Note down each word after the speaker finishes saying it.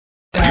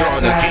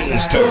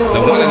gangster, the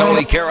one and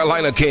only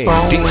Carolina King,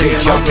 DJ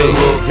Chucky.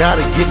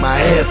 Gotta get my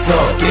ass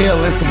up,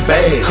 scale and some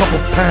bags, couple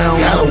pounds,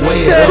 gotta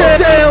weigh it up.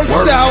 Down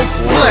south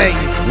slang.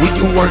 We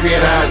can work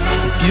it out.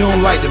 If you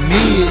don't like the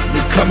mid,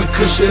 then come and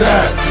cush it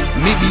out.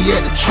 Meet me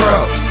at the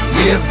trap,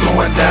 yeah, it's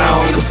going down.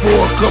 Cause for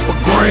a couple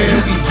grand,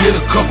 you can get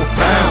a couple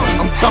pounds.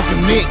 I'm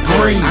talking mint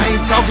green, I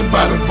ain't talking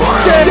about a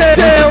brown.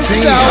 Down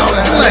south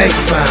slang.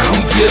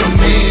 We get them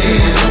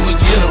in, we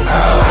get them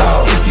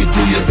out. If you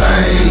do your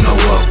thing, you know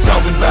what I'm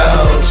talking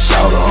about.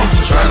 Shout out, I'm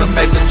just trying to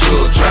make a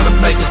jug, trying to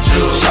make a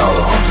jug. Shout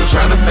out, I'm just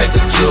trying to make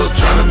a jug,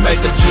 trying to make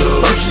a jug.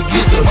 First you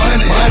get the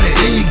money,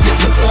 then you get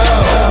the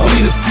cloud.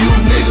 We the few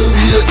niggas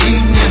still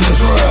eating in the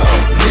drought.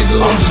 Nigga,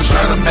 I'm just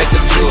trying to make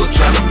a jug,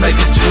 trying to make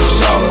a jug.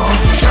 Shout out, I'm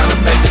just trying to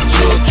make a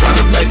jug, trying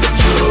to make a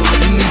jug.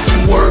 You need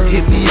some work,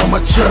 hit me on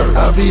my church.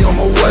 I'll be on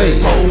my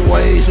way, whole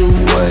way, two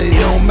way.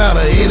 It don't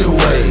matter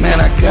anyway. Man,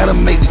 I gotta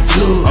make the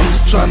jug. I'm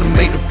just trying to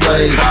make the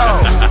play.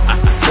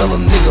 Sell a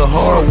nigga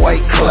hard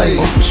white clay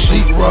on some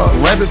sheetrock.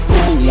 Rabbit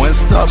food,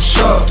 one-stop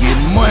shop.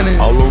 Getting money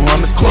all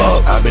around the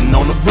clock. I've been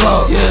on the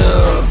block,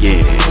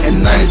 yeah.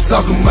 And I ain't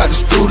talking about the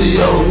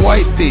studio.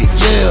 White bitch,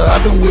 yeah.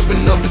 I've been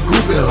whipping up the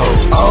groupie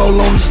hoe. All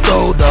on the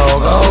stove, dog.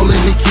 All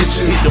in the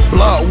kitchen. Hit the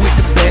block with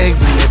the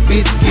bags and that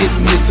bitch get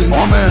missing.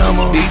 Arm and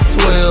Hammer,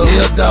 B12.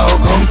 Yeah, dog,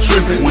 I'm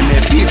tripping. When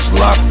that bitch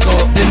locked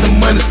up, then the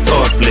money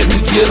start flipping.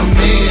 We get them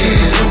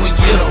in, then we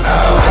get them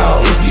out.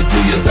 If you do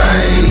your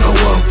thing, you know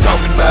what I'm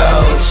talking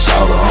about.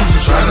 Shout out, I'm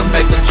just trying to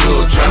make a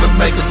jug, trying to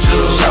make a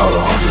jug. Shout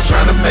out, I'm just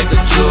trying to make a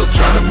jug,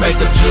 trying to make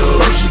a jug.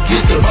 First you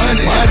get the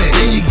money,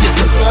 then you get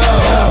the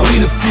cloud. We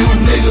the few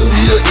niggas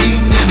still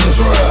eating in the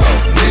drought.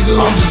 Nigga,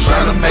 I'm just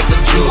trying to make a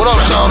jug. What up,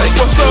 Sean?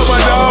 What's up, my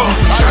dog?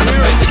 Trying to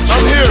make a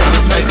jug, trying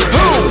to make a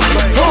jug.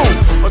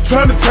 I'm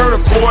trying to turn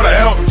a quarter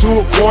out to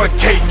a quarter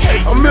cake.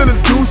 I'm in a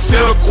deuce,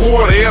 sell a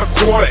quarter at a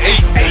quarter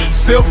eight.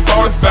 Sell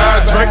 45,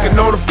 drinking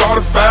on the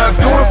 45,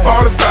 doing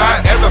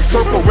 45 as I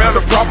circle around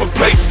the proper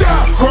place.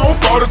 Chrome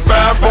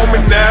 45 on me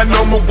now,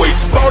 on my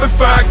waist.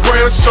 45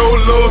 grand, show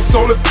love,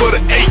 sold it for the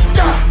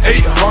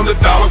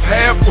 $800,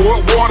 half pour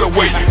it water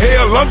weight.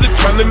 Hell, I'm just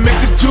trying to make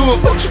a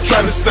jug. What you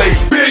trying to say?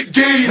 Big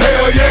G,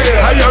 hell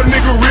yeah. How y'all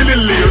nigga really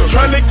live?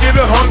 Trying to get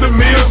 100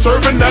 mil,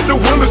 serving out the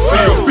window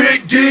sill.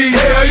 Big G,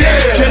 hell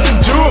yeah.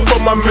 Catching jug for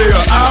my meal.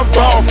 I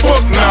ball,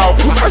 fuck now.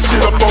 Put my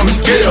shit up on the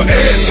scale.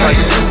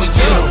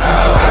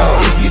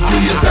 If you do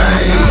your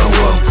thing, you know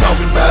what I'm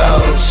talking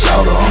about.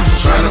 Shout out, I'm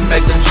just trying to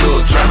make a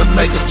jug, trying to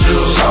make a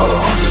jug. Shout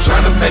out, I'm just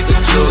trying to make a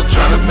jug,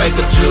 trying to make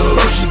a jug.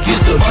 First you get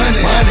the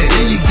money,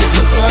 then you get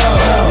the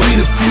cloud. We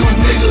the few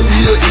niggas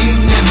still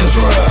eating in the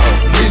drought.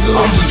 Nigga,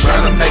 I'm just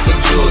trying to make a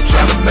jug,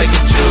 trying to make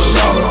a jug.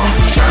 Shout out, I'm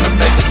just trying to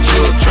make a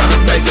jug, trying to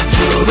make a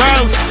jug.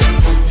 Rouse,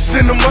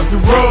 send them up the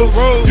road.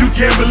 You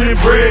gambling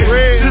bread,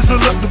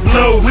 sizzle up the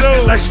blow, whip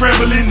it like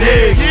scrambling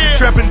eggs.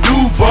 Trapping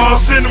Duval,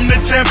 send them to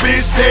Tampa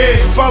instead.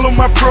 Follow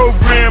my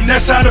program,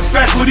 that's how the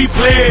faculty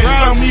plays.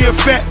 Found me a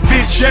fat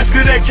bitch, that's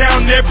good at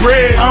counting that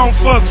bread. I don't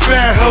fuck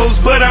fat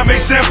hoes, but I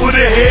may sample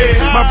the head.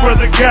 My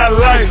brother got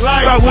life,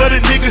 by what a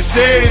nigga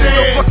said.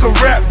 So fuck a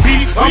rap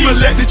beat, I'ma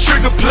let the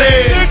trigger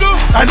play.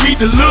 I need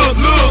to look,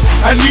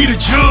 I need a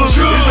jug.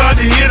 It's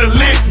hard to hit a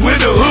lick when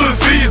the hood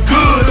feel you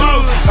good.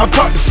 I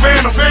park the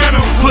phantom,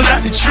 pull out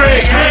the tray.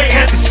 I ain't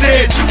had to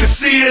say it, you can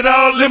see it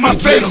all in my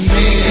face.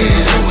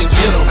 We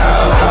get them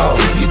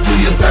out. If you do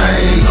your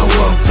thing, you know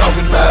what I'm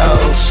talking about.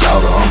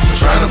 Shout out, I'm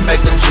just trying to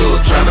make a jug,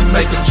 trying to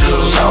make a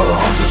jug. Shout out,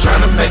 I'm just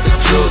trying to make a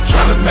jug,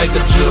 trying to make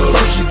a jug.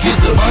 First you get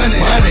the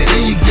money,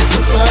 then you get the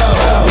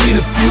cloud. We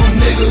the few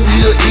niggas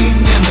still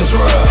eating in the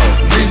drought.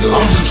 Nigga,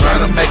 I'm just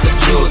trying to make a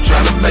jug,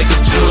 trying to make a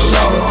jug.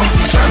 Shout out, I'm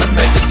just trying to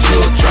make a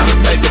jug, trying to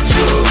make a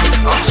jug.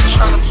 I'm just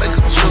trying to make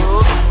a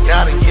jug.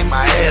 Gotta get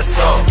my ass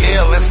up,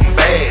 scale and some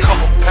bags,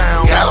 couple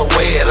pounds, gotta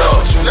weigh it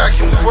up. You got,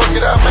 can we work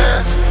it out,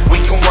 man? We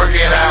can work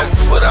it out,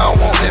 but I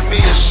don't want that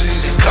meal shit.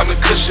 Come and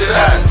cush it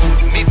out.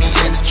 Meet me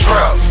at the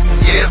trap,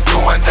 yeah, it's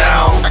going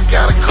down. I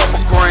got a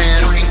couple grand,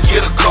 you can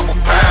get a couple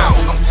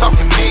pounds. I'm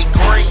talking mint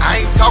green,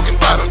 I ain't talking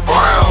about a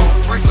brown.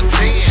 3 for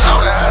 10,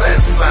 shout out how that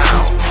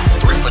sound.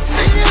 3 for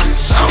 10,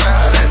 shout out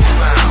how that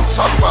sound.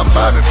 Talking about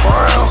Bobby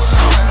Brown,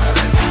 shout out how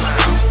that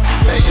sound.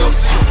 Man, you don't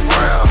see a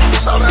frown,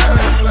 shout out how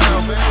that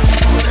sound, man.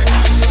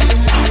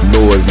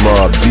 Noise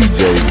Mob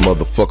DJs,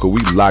 motherfucker, we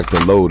locked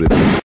and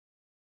loaded.